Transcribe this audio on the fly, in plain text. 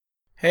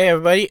Hey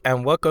everybody,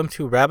 and welcome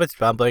to Rabbit's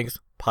Ramblings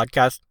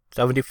Podcast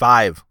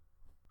 75.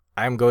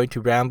 I'm going to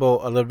ramble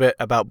a little bit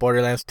about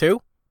Borderlands 2,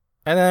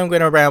 and then I'm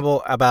going to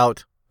ramble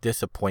about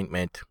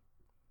disappointment.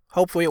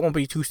 Hopefully it won't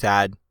be too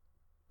sad.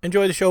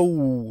 Enjoy the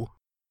show!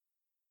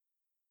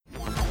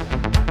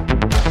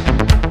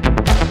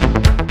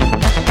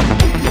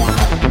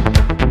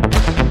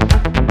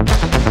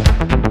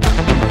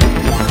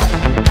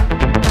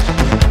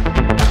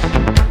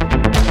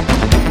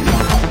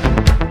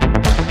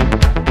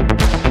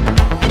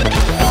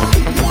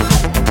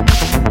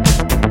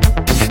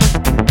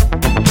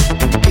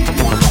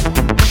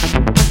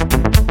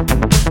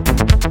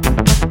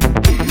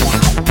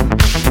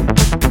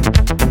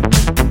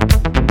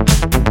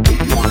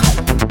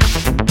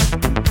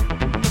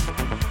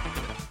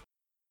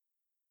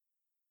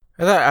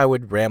 I thought I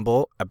would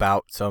ramble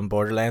about some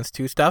Borderlands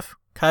 2 stuff,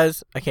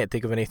 because I can't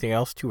think of anything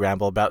else to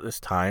ramble about this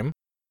time.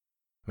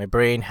 My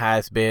brain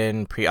has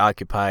been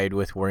preoccupied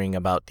with worrying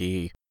about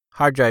the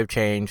hard drive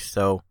change,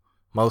 so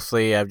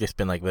mostly I've just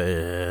been like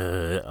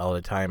all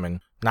the time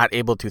and not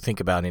able to think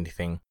about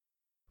anything.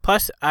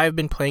 Plus, I've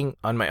been playing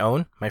on my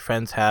own. My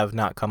friends have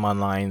not come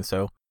online,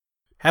 so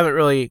haven't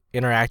really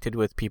interacted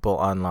with people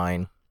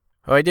online.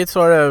 Oh, I did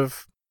sort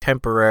of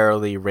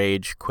temporarily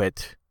rage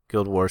quit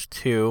Guild Wars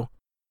 2.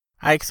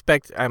 I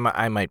expect I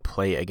might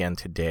play again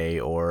today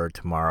or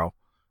tomorrow,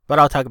 but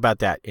I'll talk about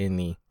that in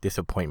the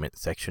disappointment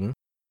section.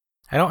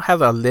 I don't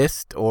have a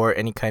list or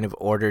any kind of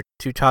order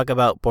to talk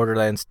about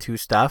Borderlands 2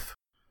 stuff,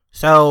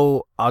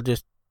 so I'll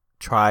just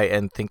try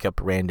and think up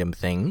random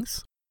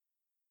things.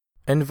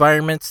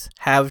 Environments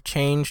have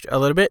changed a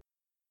little bit.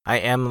 I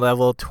am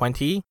level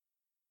 20,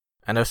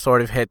 and I've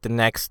sort of hit the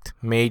next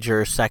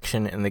major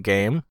section in the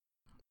game.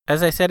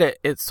 As I said,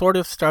 it sort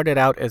of started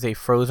out as a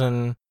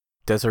frozen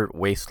desert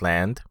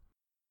wasteland.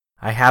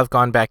 I have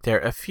gone back there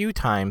a few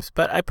times,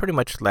 but I pretty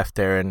much left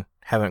there and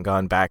haven't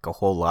gone back a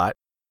whole lot.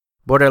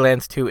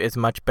 Borderlands 2 is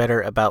much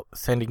better about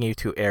sending you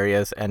to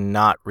areas and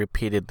not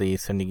repeatedly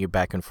sending you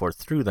back and forth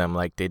through them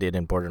like they did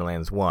in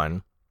Borderlands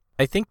 1.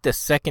 I think the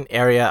second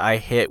area I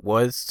hit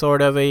was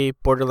sort of a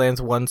Borderlands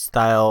 1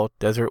 style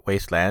desert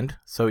wasteland,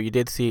 so you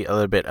did see a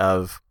little bit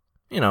of,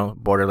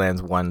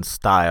 Borderlands 1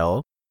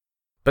 style.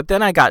 But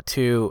then I got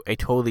to a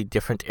totally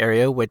different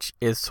area, which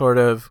is sort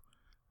of,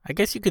 I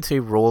guess you could say,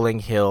 rolling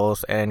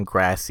hills and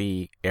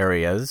grassy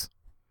areas.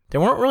 There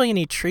weren't really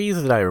any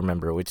trees that I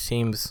remember, which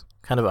seems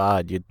kind of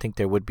odd. You'd think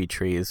there would be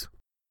trees.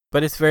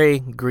 But it's very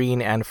green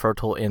and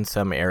fertile in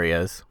some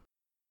areas.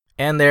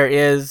 And there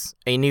is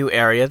a new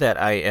area that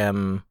I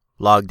am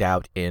logged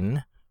out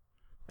in,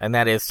 and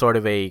that is sort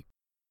of a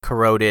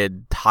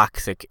corroded,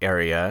 toxic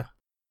area.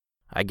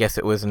 I guess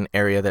it was an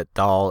area that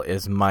Dahl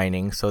is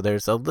mining, so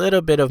there's a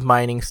little bit of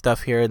mining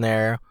stuff here and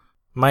there.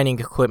 Mining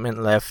equipment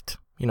left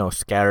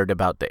scattered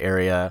about the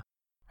area,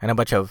 and a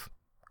bunch of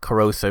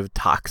corrosive,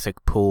 toxic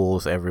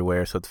pools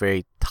everywhere, so it's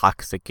very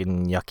toxic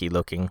and yucky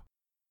looking.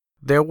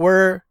 There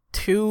were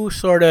two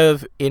sort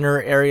of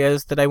inner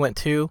areas that I went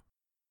to.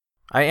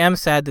 I am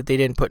sad that they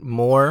didn't put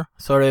more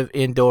sort of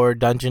indoor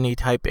dungeon-y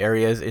type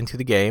areas into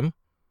the game.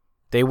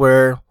 They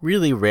were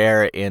really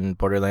rare in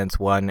Borderlands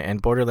 1,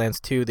 and Borderlands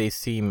 2, they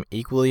seem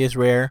equally as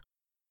rare.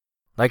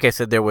 Like I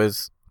said, there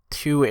was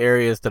two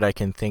areas that I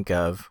can think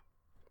of.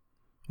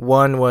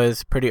 One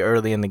was pretty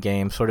early in the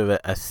game, sort of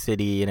a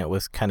city, and it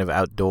was kind of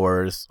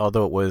outdoors,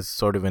 although it was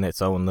sort of in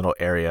its own little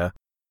area.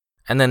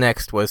 And the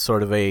next was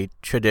sort of a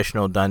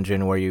traditional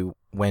dungeon where you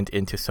went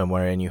into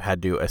somewhere and you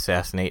had to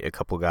assassinate a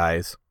couple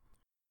guys.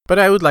 But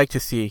I would like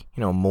to see,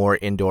 more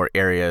indoor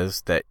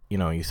areas that,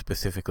 you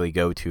specifically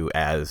go to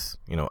as,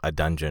 a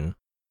dungeon.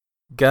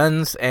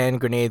 Guns and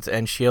grenades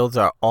and shields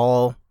are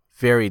all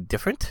very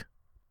different.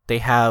 They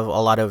have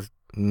a lot of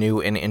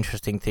new and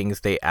interesting things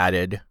they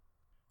added.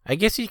 I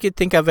guess you could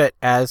think of it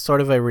as sort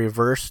of a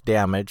reverse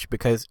damage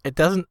because it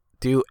doesn't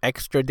do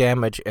extra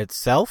damage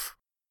itself,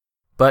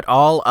 but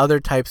all other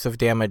types of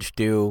damage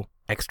do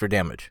extra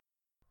damage.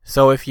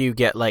 So if you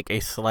get like a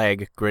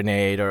slag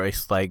grenade or a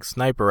slag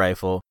sniper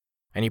rifle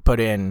and you put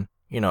in,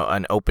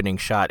 an opening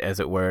shot as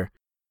it were,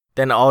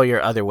 then all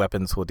your other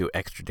weapons will do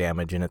extra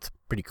damage, and it's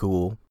pretty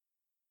cool.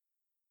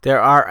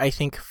 There are, I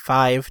think,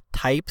 5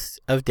 types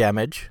of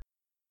damage.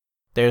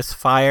 There's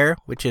fire,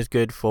 which is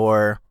good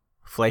for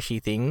fleshy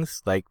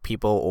things like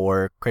people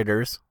or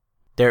critters.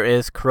 There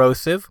is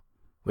corrosive,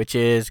 which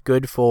is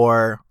good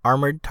for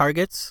armored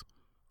targets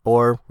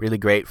or really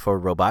great for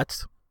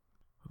robots.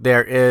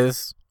 There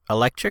is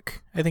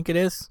electric, I think it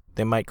is.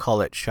 They might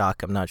call it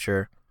shock, I'm not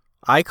sure.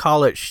 I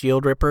call it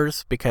shield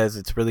rippers because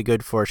it's really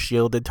good for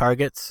shielded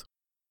targets.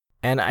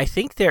 And I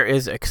think there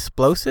is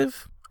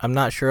explosive. I'm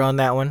not sure on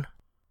that one.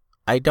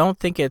 I don't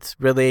think it's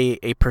really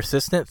a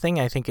persistent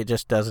thing. I think it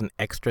just does an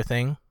extra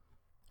thing.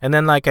 And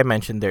then, like I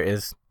mentioned, there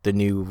is the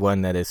new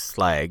one that is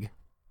slag.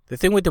 The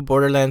thing with the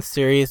Borderlands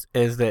series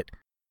is that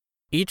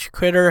each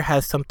critter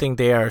has something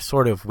they are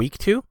sort of weak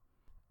to,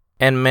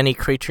 and many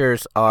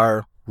creatures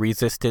are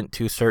resistant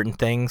to certain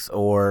things,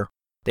 or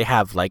they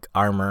have like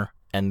armor,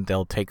 and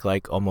they'll take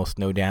like almost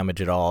no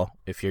damage at all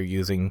if you're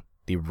using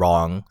the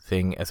wrong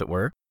thing, as it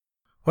were.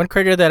 One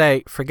critter that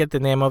I forget the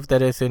name of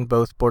that is in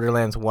both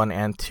Borderlands 1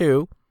 and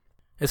 2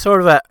 is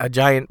sort of a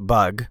giant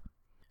bug,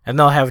 and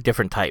they'll have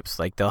different types,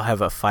 like they'll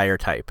have a fire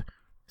type.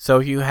 So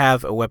if you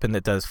have a weapon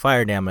that does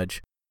fire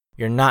damage,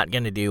 you're not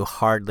going to do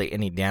hardly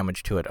any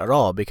damage to it at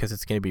all because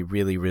it's going to be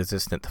really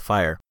resistant to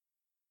fire.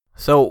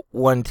 So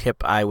one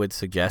tip I would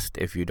suggest,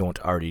 if you don't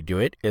already do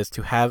it, is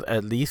to have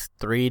at least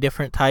 3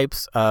 different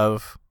types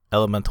of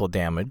elemental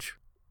damage.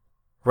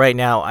 Right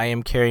now I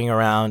am carrying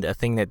around a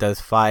thing that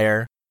does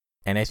fire,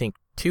 and I think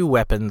 2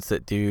 weapons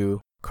that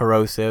do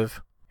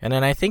corrosive, and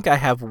then I think I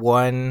have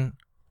one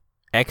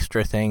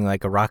extra thing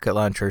like a rocket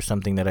launcher or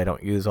something that I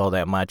don't use all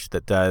that much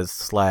that does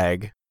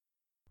slag.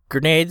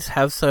 Grenades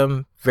have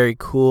some very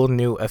cool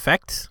new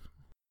effects.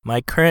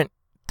 My current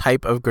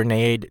type of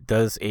grenade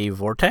does a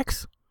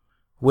vortex,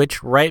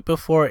 which right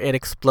before it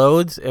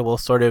explodes, it will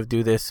sort of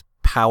do this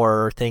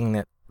power thing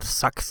that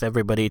sucks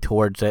everybody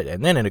towards it,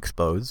 and then it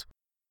explodes.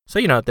 So,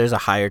 there's a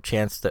higher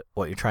chance that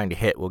what you're trying to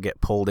hit will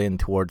get pulled in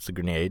towards the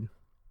grenade.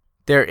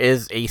 There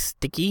is a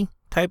sticky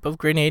type of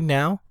grenade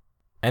now,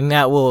 and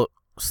that will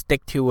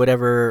stick to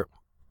whatever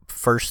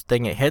first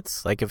thing it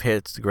hits. Like if it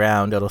hits the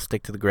ground, it'll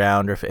stick to the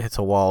ground, or if it hits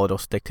a wall, it'll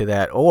stick to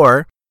that,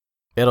 or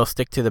it'll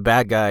stick to the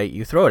bad guy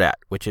you throw it at,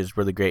 which is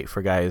really great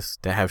for guys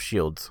that have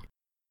shields.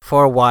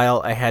 For a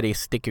while, I had a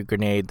sticky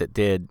grenade that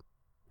did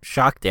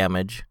shock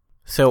damage,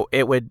 so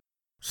it would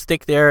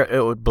stick there,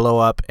 it would blow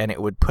up, and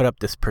it would put up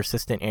this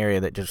persistent area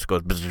that just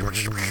goes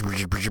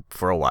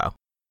for a while.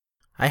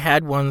 I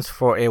had ones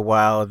for a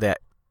while that,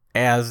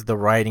 as the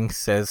writing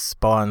says,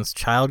 spawns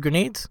child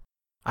grenades.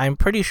 I'm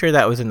pretty sure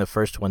that was in the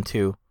first one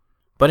too.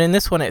 But in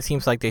this one, it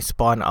seems like they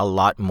spawn a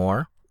lot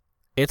more.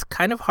 It's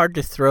kind of hard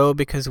to throw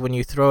because when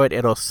you throw it,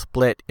 it'll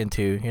split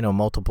into,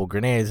 multiple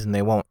grenades and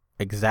they won't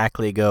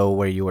exactly go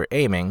where you were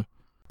aiming.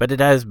 But it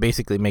does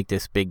basically make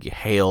this big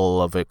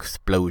hail of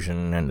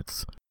explosion, and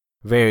it's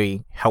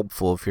very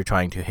helpful if you're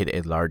trying to hit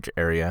a large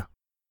area.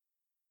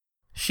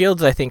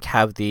 Shields, I think,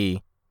 have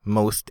the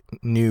most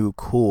new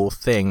cool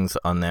things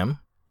on them.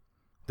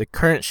 The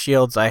current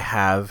shields I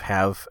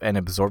have an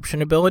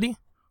absorption ability,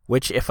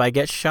 which if I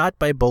get shot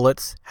by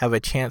bullets, have a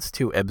chance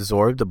to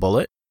absorb the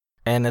bullet.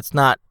 And it's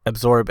not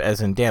absorb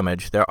as in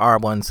damage. There are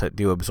ones that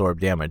do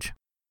absorb damage.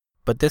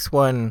 But this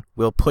one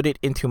will put it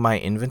into my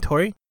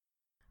inventory.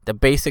 The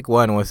basic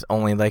one was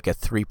only like a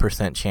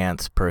 3%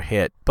 chance per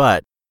hit,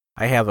 but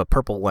I have a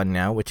purple one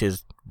now, which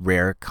is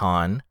rare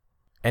con,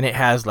 and it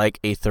has like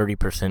a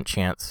 30%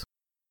 chance.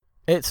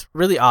 It's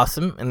really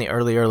awesome in the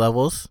earlier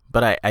levels,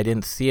 but I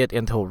didn't see it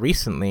until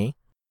recently.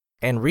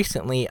 And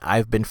recently,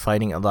 I've been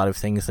fighting a lot of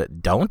things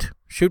that don't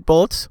shoot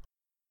bullets.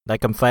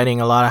 Like I'm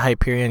fighting a lot of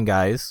Hyperion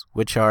guys,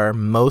 which are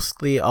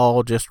mostly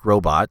all just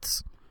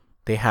robots.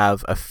 They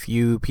have a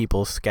few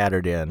people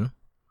scattered in.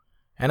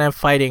 And I'm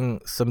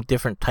fighting some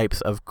different types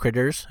of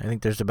critters. I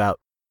think there's about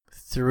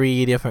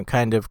 3 different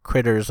kind of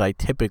critters I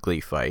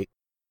typically fight.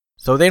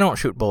 So they don't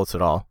shoot bullets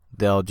at all.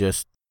 They'll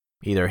just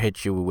either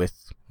hit you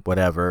with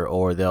whatever,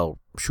 or they'll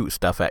shoot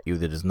stuff at you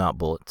that is not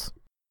bullets.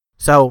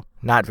 So,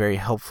 not very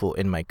helpful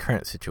in my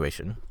current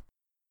situation.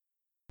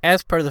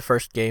 As per the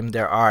first game,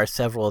 there are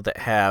several that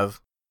have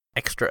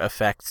extra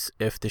effects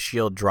if the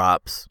shield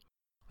drops.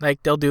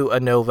 Like, they'll do a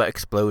nova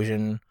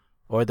explosion,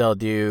 or they'll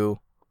do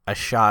a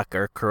shock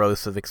or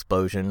corrosive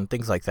explosion,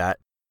 things like that.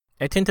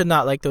 I tend to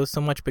not like those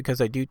so much because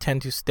I do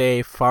tend to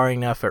stay far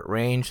enough at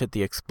range that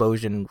the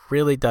explosion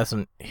really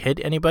doesn't hit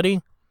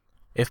anybody.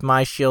 If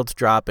my shields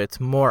drop, it's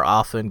more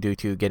often due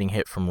to getting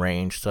hit from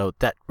range, so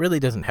that really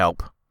doesn't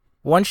help.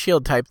 One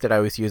shield type that I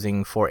was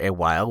using for a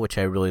while, which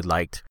I really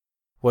liked,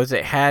 was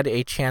it had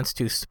a chance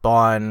to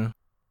spawn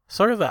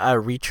sort of a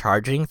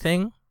recharging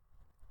thing.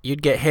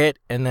 You'd get hit,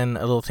 and then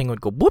a little thing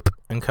would go boop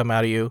and come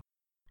out of you.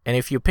 And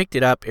if you picked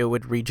it up, it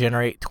would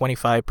regenerate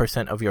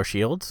 25% of your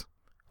shields.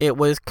 It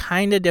was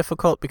kind of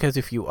difficult because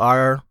if you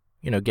are,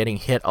 getting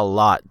hit a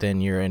lot,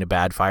 then you're in a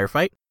bad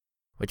firefight,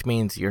 which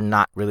means you're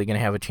not really going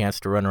to have a chance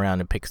to run around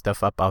and pick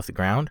stuff up off the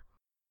ground.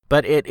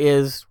 But it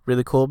is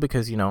really cool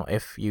because,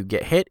 if you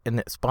get hit and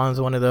it spawns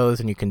one of those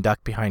and you can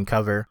duck behind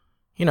cover,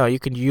 you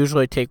can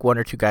usually take 1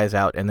 or 2 guys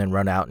out and then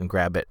run out and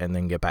grab it and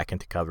then get back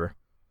into cover.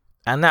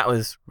 And that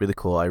was really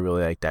cool. I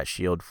really liked that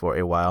shield for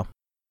a while.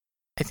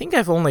 I think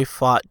I've only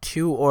fought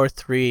 2 or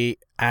 3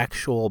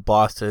 actual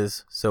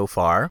bosses so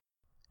far.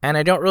 And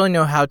I don't really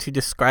know how to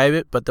describe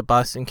it, but the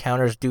boss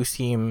encounters do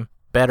seem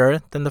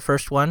better than the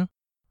first one.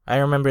 I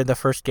remember in the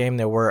first game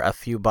there were a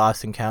few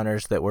boss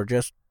encounters that were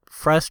just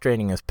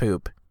frustrating as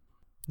poop.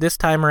 This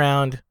time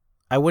around,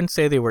 I wouldn't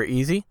say they were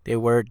easy. They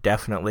were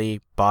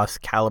definitely boss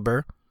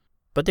caliber,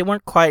 but they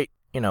weren't quite,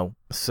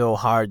 so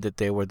hard that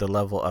they were the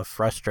level of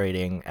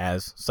frustrating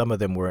as some of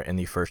them were in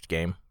the first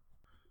game.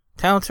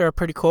 Talents are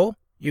pretty cool.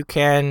 You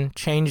can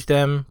change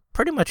them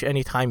pretty much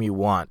any time you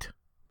want.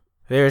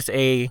 There's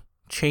a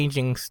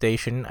changing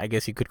station, I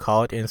guess you could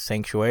call it, in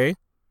Sanctuary,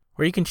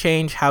 where you can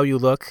change how you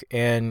look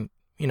and,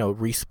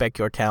 respec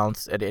your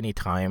talents at any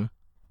time.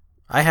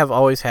 I have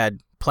always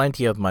had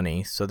plenty of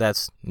money, so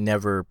that's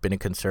never been a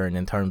concern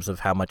in terms of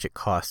how much it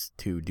costs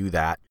to do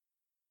that.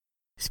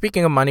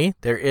 Speaking of money,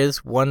 there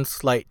is one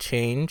slight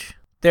change.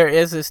 There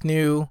is this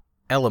new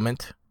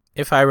element.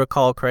 If I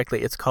recall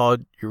correctly, it's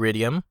called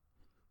iridium,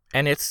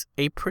 and it's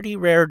a pretty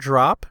rare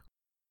drop.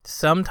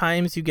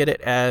 Sometimes you get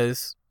it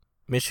as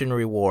mission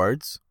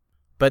rewards,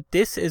 but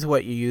this is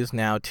what you use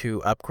now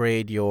to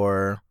upgrade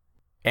your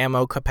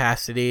ammo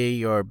capacity,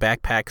 your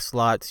backpack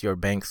slots, your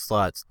bank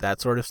slots, that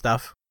sort of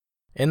stuff.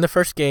 In the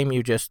first game,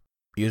 you just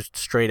used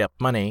straight up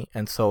money,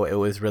 and so it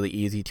was really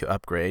easy to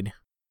upgrade.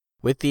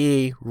 With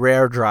the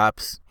rare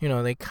drops,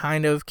 they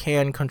kind of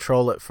can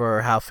control it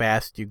for how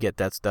fast you get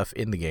that stuff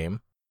in the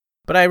game.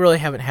 But I really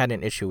haven't had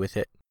an issue with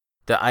it.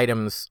 The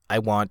items I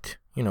want,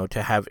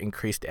 to have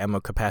increased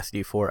ammo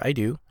capacity for, I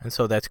do, and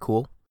so that's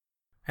cool.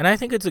 And I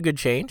think it's a good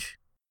change.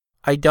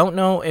 I don't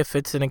know if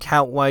it's an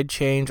account-wide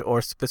change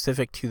or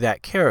specific to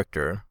that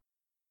character.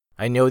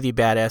 I know the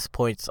badass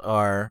points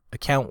are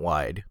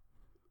account-wide,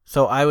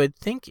 so I would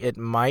think it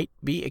might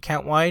be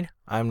account-wide.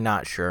 I'm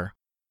not sure.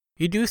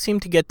 You do seem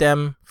to get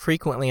them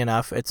frequently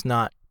enough. It's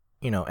not,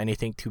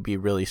 anything to be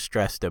really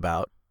stressed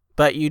about.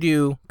 But you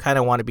do kind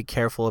of want to be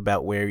careful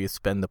about where you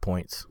spend the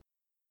points.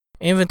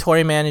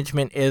 Inventory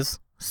management is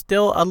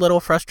still a little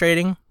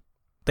frustrating.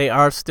 They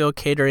are still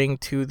catering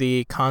to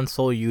the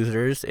console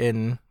users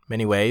in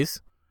many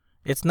ways.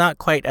 It's not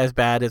quite as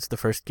bad as the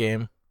first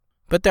game.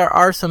 But there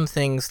are some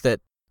things that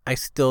I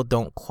still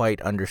don't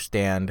quite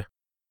understand.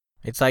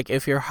 It's like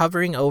if you're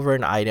hovering over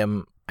an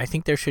item, I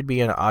think there should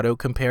be an auto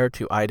compare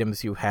to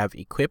items you have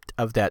equipped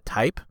of that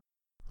type.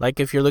 Like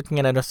if you're looking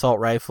at an assault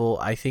rifle,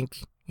 I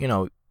think,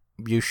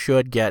 you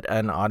should get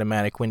an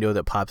automatic window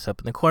that pops up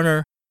in the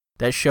corner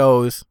that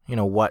shows,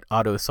 what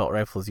auto assault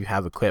rifles you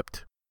have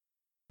equipped.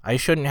 I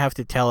shouldn't have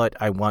to tell it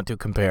I want to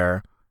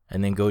compare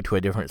and then go to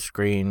a different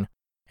screen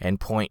and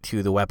point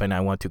to the weapon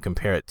I want to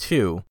compare it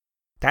to.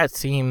 That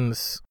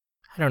seems,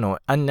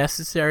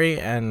 unnecessary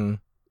and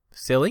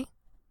silly.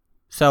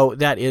 So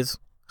that is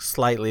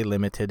slightly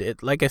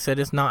limited. Like I said,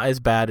 it's not as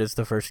bad as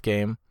the first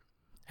game,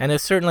 and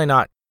it's certainly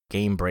not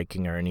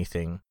game-breaking or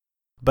anything,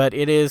 but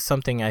it is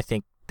something I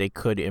think they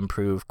could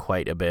improve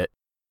quite a bit.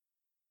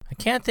 I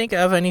can't think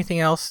of anything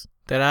else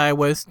that I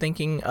was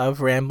thinking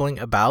of rambling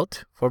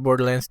about for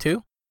Borderlands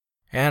 2,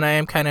 and I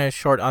am kind of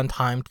short on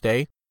time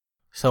today,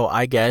 so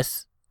I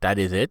guess that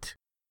is it,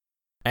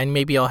 and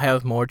maybe I'll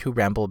have more to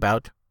ramble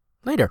about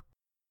later.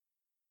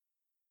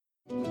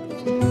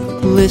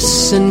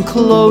 Listen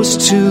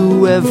close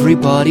to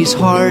everybody's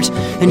heart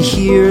and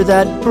hear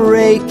that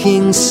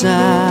breaking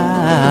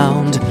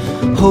sound.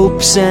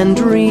 Hopes and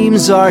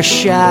dreams are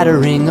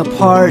shattering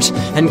apart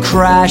and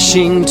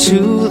crashing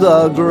to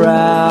the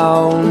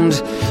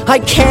ground. I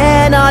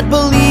cannot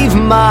believe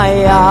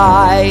my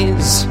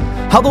eyes,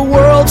 how the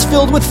world's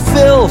filled with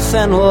filth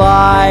and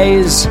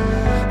lies.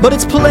 But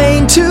it's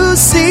plain to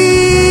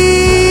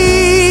see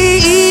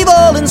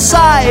evil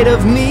inside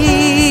of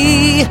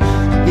me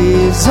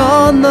is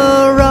on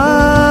the rise.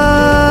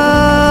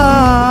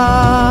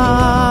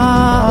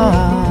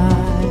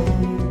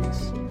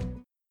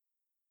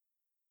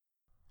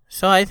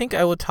 So I think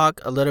I will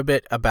talk a little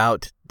bit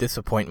about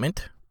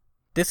disappointment.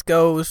 This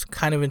goes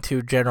kind of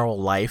into general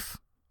life,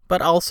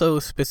 but also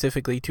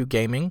specifically to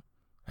gaming,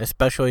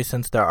 especially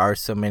since there are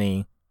so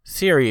many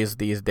series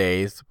these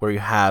days where you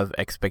have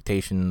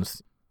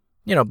expectations,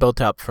 built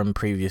up from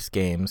previous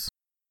games.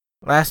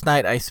 Last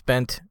night I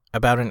spent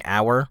about an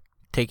hour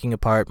taking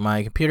apart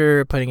my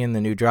computer, putting in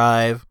the new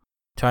drive,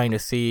 trying to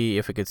see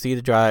if it could see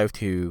the drive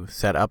to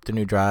set up the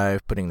new drive,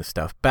 putting the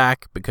stuff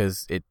back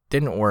because it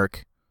didn't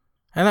work,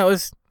 and that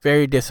was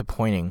very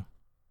disappointing.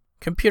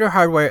 Computer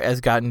hardware has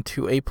gotten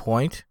to a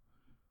point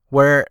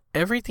where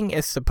everything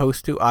is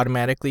supposed to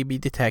automatically be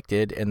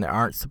detected and there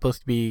aren't supposed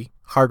to be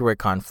hardware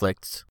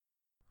conflicts.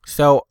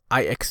 So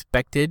I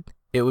expected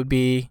it would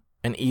be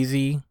an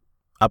easy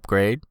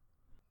upgrade.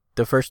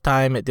 The first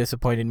time it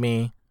disappointed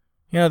me.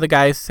 The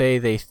guys say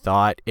they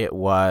thought it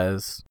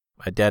was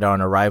a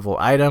dead-on-arrival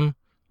item,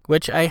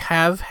 which I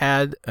have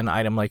had an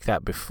item like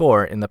that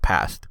before in the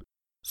past,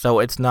 so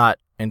it's not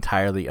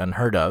entirely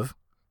unheard of.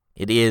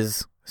 It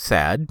is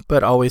sad,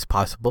 but always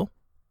possible.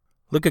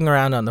 Looking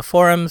around on the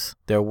forums,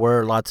 there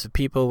were lots of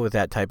people with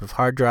that type of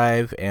hard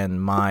drive,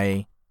 and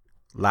my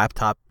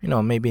laptop,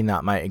 maybe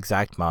not my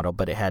exact model,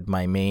 but it had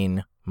my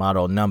main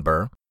model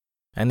number,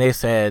 and they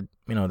said,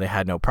 they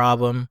had no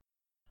problem.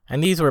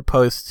 And these were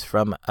posts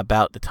from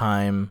about the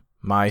time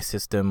my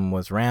system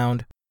was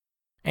around,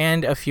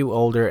 and a few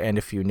older and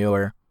a few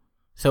newer.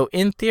 So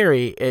in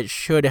theory, it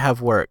should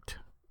have worked.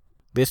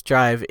 This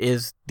drive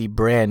is the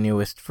brand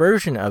newest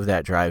version of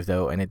that drive,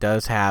 though, and it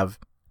does have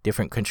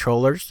different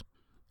controllers.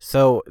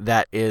 So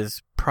that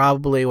is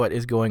probably what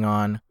is going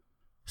on.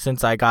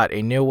 Since I got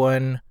a new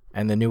one,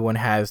 and the new one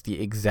has the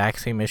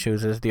exact same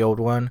issues as the old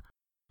one,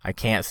 I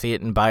can't see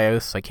it in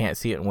BIOS, I can't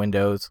see it in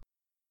Windows.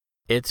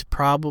 It's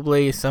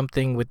probably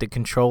something with the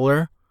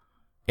controller,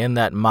 in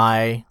that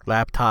my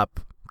laptop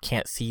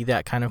can't see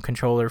that kind of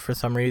controller for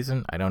some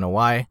reason. I don't know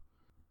why.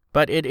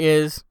 But it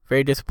is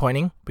very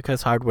disappointing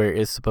because hardware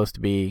is supposed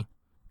to be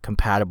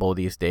compatible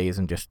these days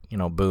and just,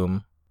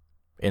 boom,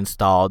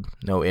 installed,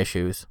 no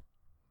issues.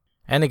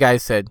 And the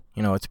guys said,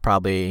 it's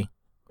probably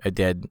a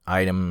dead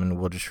item and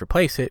we'll just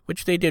replace it,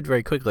 which they did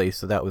very quickly,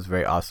 so that was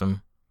very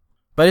awesome.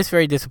 But it's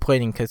very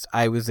disappointing because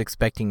I was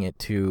expecting it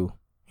to,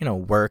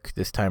 work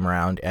this time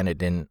around, and it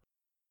didn't.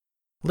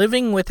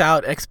 Living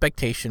without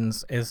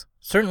expectations is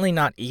certainly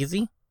not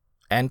easy,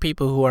 and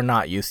people who are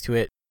not used to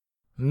it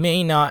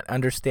may not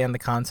understand the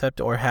concept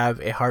or have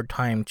a hard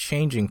time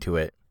changing to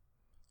it.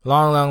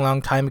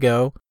 Long time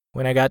ago,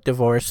 when I got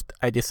divorced,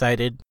 I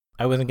decided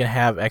I wasn't going to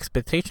have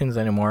expectations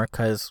anymore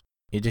because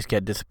you just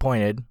get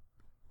disappointed.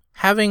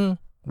 Having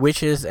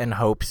wishes and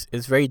hopes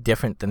is very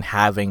different than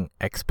having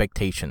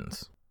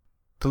expectations.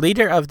 The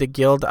leader of the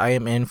guild I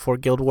am in for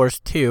Guild Wars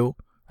 2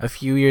 a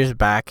few years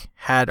back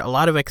had a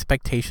lot of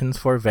expectations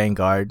for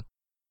Vanguard.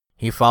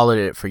 He followed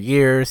it for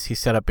years, he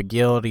set up a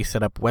guild, he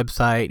set up a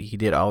website, he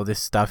did all this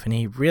stuff, and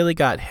he really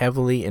got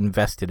heavily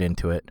invested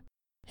into it.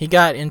 He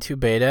got into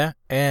beta,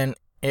 and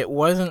it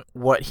wasn't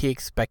what he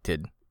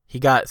expected. He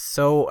got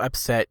so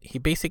upset, he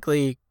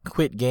basically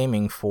quit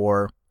gaming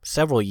for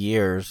several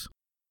years.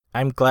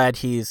 I'm glad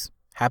he's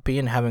happy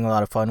and having a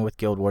lot of fun with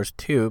Guild Wars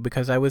 2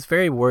 because I was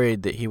very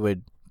worried that he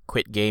would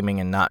quit gaming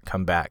and not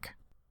come back.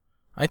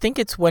 I think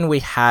it's when we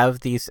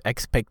have these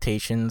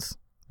expectations,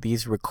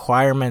 these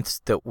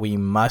requirements that we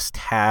must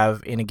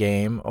have in a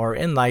game or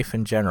in life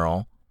in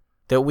general,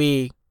 that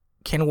we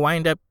can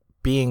wind up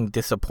being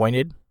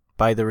disappointed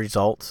by the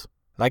results.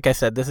 Like I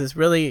said, this is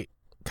really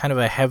kind of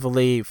a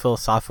heavily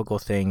philosophical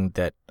thing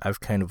that I've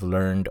kind of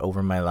learned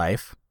over my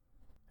life.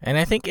 And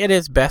I think it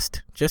is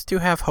best just to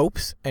have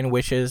hopes and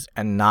wishes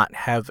and not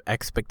have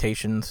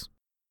expectations.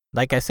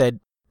 Like I said,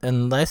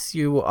 unless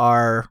you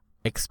are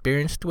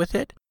experienced with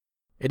it,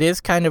 it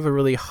is kind of a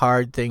really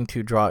hard thing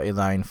to draw a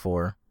line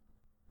for.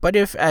 But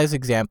if, as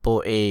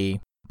example, a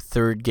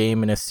third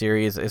game in a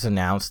series is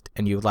announced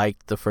and you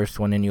like the first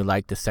one and you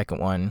like the second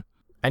one,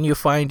 and you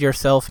find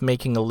yourself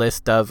making a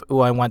list of, ooh,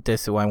 I want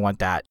this, ooh, I want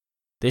that,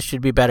 this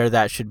should be better,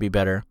 that should be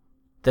better,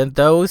 then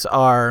those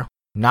are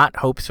not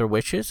hopes or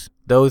wishes,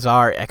 those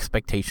are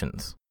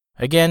expectations.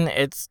 Again,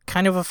 it's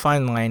kind of a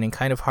fine line and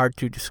kind of hard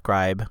to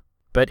describe,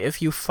 but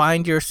if you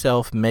find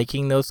yourself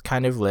making those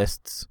kind of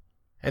lists,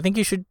 I think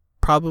you should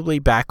probably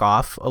back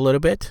off a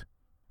little bit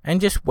and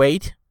just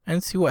wait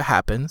and see what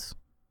happens.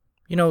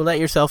 Let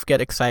yourself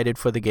get excited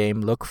for the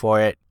game, look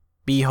for it,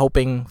 be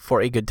hoping for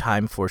a good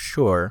time for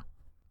sure.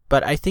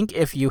 But I think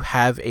if you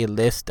have a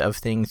list of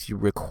things you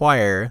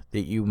require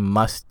that you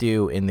must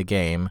do in the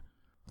game,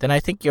 then I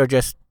think you're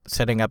just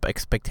setting up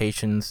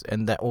expectations,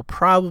 and that will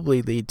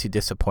probably lead to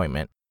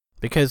disappointment,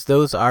 because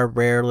those are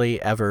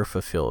rarely ever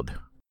fulfilled.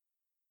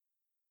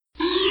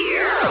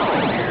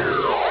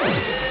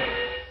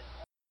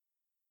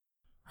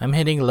 I'm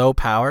hitting low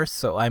power,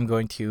 so I'm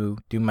going to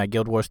do my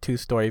Guild Wars 2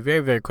 story very,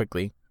 very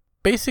quickly.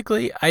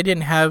 Basically, I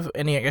didn't have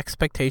any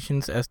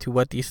expectations as to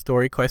what these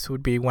story quests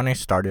would be when I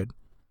started.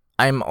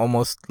 I'm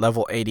almost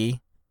level 80,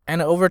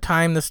 and over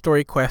time the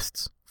story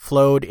quests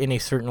flowed in a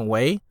certain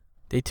way.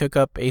 They took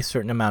up a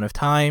certain amount of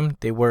time,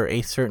 they were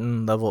a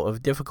certain level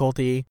of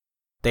difficulty,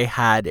 they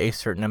had a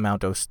certain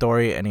amount of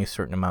story and a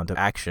certain amount of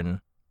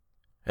action.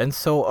 And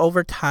so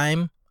over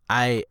time,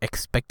 I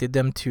expected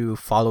them to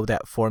follow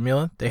that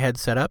formula they had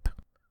set up.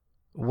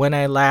 When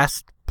I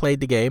last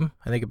played the game,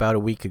 I think about a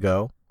week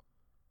ago,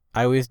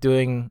 I was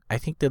doing, I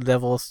think, the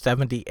level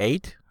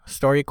 78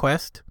 story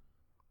quest,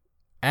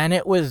 and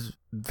it was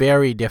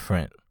very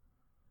different.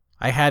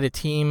 I had a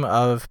team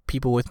of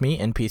people with me,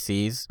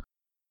 NPCs,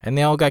 and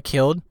they all got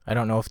killed. I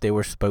don't know if they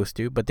were supposed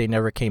to, but they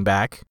never came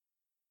back.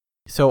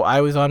 So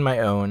I was on my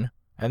own,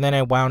 and then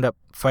I wound up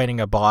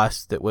fighting a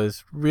boss that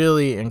was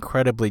really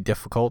incredibly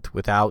difficult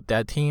without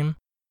that team,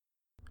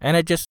 and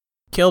it just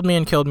killed me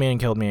and killed me and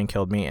killed me and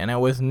killed me, and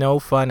it was no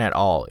fun at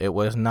all. It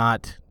was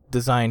not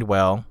designed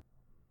well.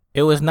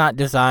 It was not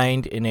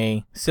designed in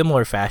a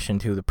similar fashion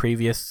to the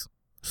previous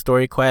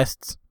story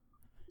quests,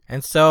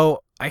 and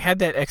so I had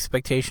that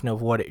expectation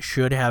of what it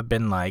should have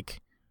been like,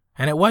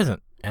 and it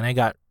wasn't, and I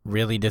got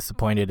really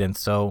disappointed, and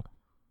so,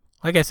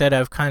 like I said,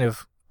 I've kind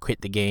of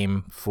quit the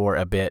game for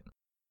a bit.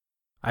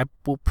 I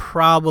will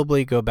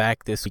probably go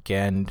back this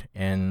weekend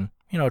and,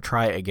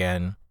 try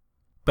again.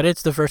 But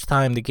it's the first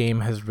time the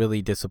game has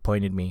really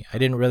disappointed me. I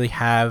didn't really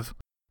have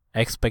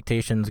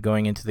expectations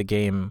going into the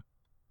game.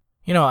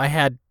 I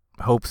had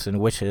hopes and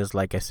wishes,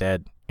 like I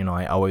said.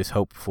 I always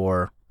hope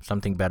for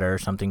something better,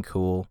 something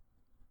cool,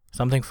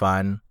 something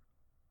fun.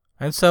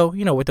 And so,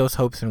 with those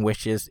hopes and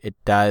wishes, it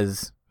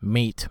does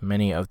meet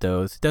many of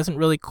those. It doesn't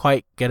really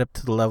quite get up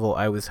to the level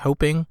I was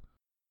hoping.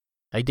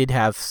 I did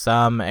have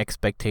some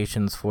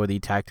expectations for the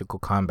tactical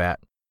combat.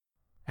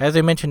 As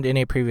I mentioned in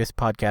a previous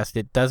podcast,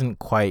 it doesn't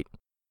quite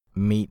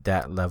meet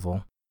that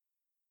level.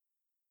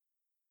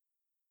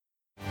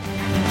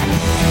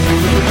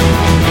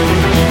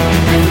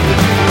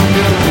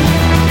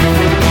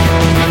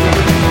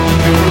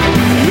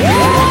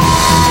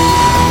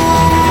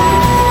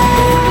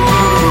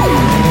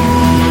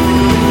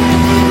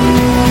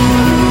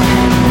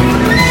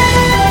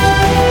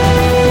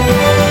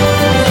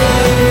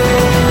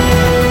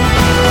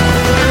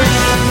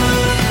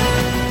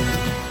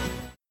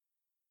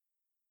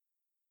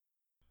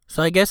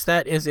 So I guess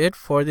that is it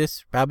for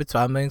this Rabbit's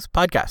Ramblings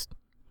podcast.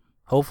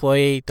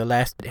 Hopefully the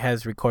last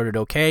has recorded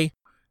okay.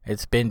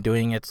 It's been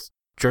doing its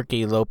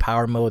jerky low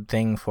power mode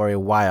thing for a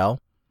while.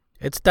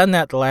 It's done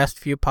that the last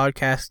few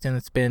podcasts and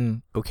it's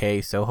been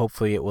okay, so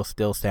hopefully it will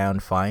still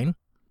sound fine.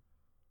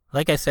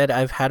 Like I said,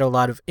 I've had a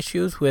lot of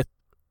issues with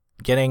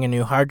getting a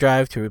new hard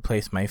drive to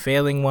replace my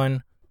failing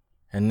one,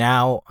 and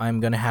now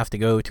I'm going to have to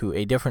go to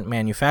a different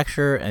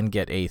manufacturer and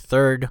get a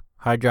third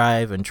hard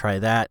drive and try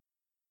that.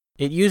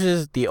 It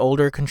uses the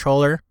older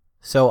controller,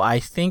 so I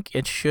think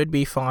it should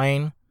be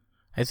fine.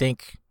 I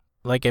think,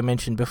 like I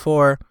mentioned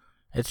before,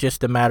 it's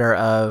just a matter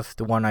of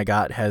the one I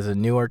got has a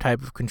newer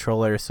type of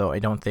controller, so I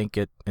don't think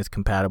it is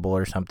compatible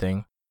or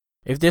something.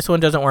 If this one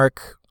doesn't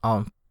work,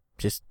 I'll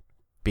just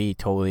be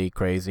totally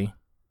crazy.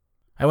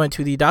 I went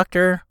to the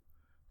doctor,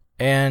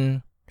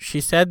 and she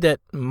said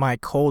that my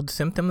cold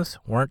symptoms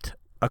weren't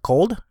a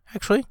cold,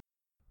 actually.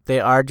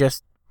 They are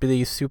just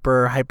these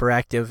super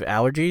hyperactive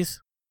allergies.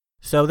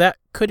 So that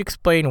could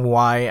explain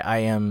why I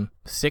am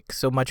sick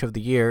so much of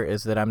the year,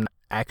 is that I'm not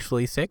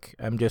actually sick.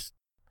 I'm just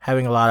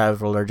having a lot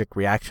of allergic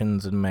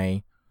reactions and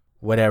my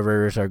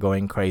whatevers are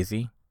going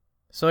crazy.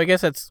 So I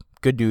guess that's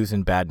good news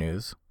and bad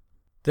news.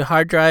 The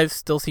hard drive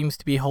still seems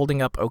to be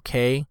holding up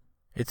okay.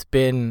 It's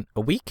been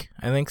a week,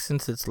 I think,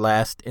 since its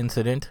last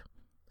incident.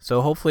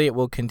 So hopefully it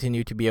will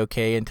continue to be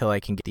okay until I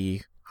can get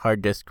the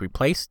hard disk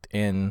replaced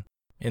and,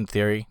 in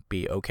theory,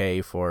 be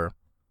okay for,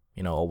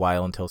 a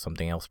while until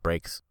something else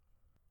breaks.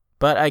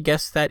 But I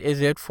guess that is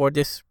it for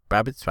this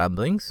Rabbit's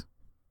Ramblings.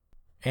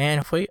 And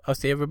hopefully I'll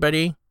see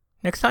everybody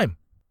next time.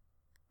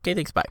 Okay,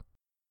 thanks, bye.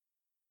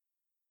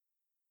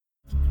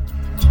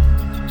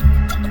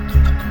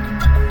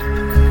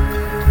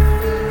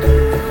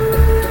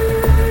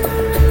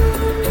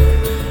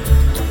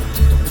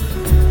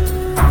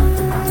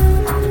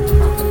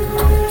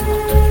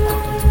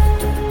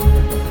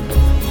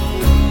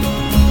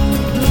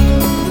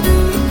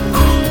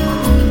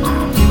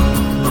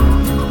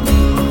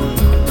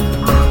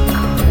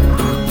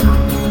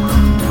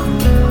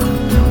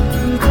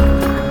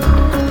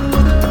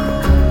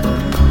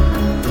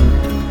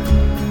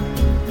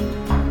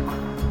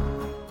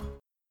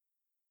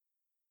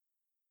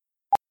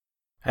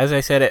 As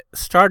I said at the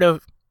start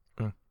of...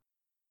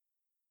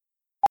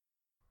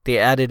 They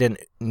added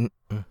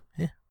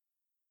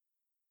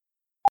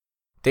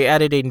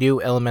a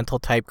new elemental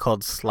type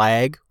called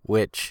Slag,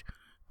 which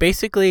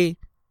basically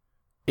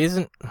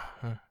isn't...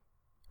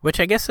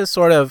 Which I guess is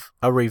sort of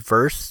a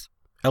reverse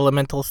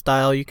elemental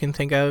style you can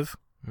think of.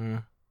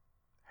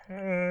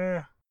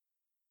 A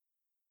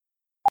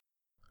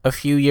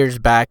few years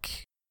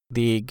back,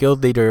 the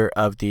guild leader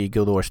of the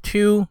Guild Wars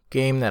 2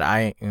 game that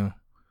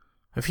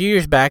A few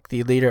years back,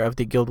 the leader of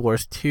the Guild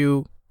Wars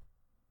 2...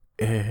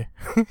 The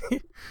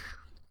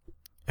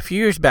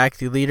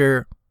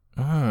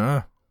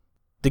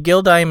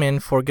guild I'm in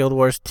for Guild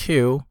Wars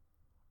 2...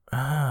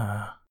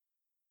 No,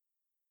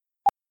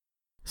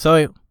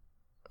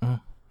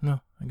 I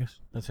guess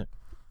that's it.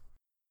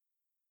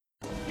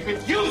 You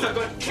could use a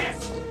good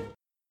kiss!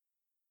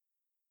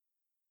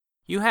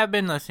 You have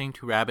been listening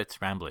to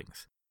Rabbit's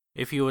Ramblings.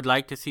 If you would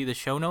like to see the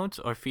show notes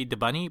or feed the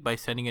bunny by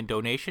sending a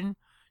donation,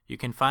 you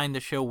can find the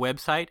show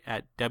website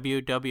at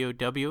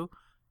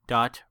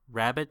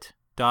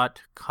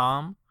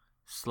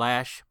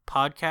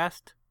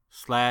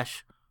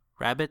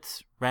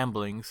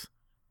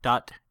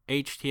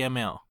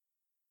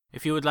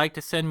If you would like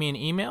to send me an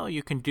email,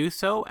 you can do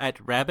so at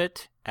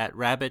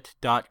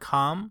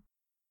rabbit@rabbit.com.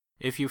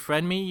 If you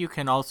friend me, you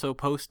can also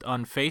post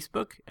on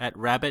Facebook at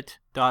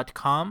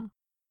rabbit.com.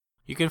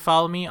 You can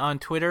follow me on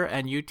Twitter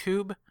and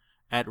YouTube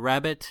at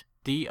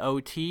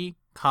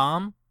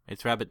rabbitdot.com.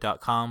 It's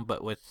rabbit.com,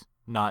 but with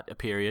not a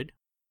period.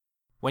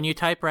 When you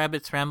type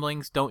Rabbit's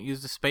Ramblings, don't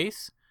use the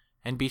space,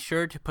 and be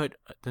sure to put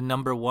the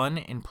number 1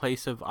 in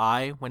place of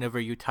I whenever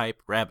you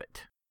type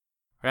Rabbit.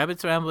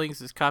 Rabbit's Ramblings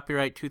is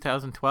copyright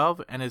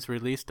 2012 and is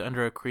released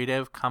under a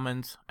Creative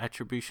Commons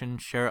Attribution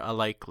Share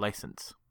Alike license.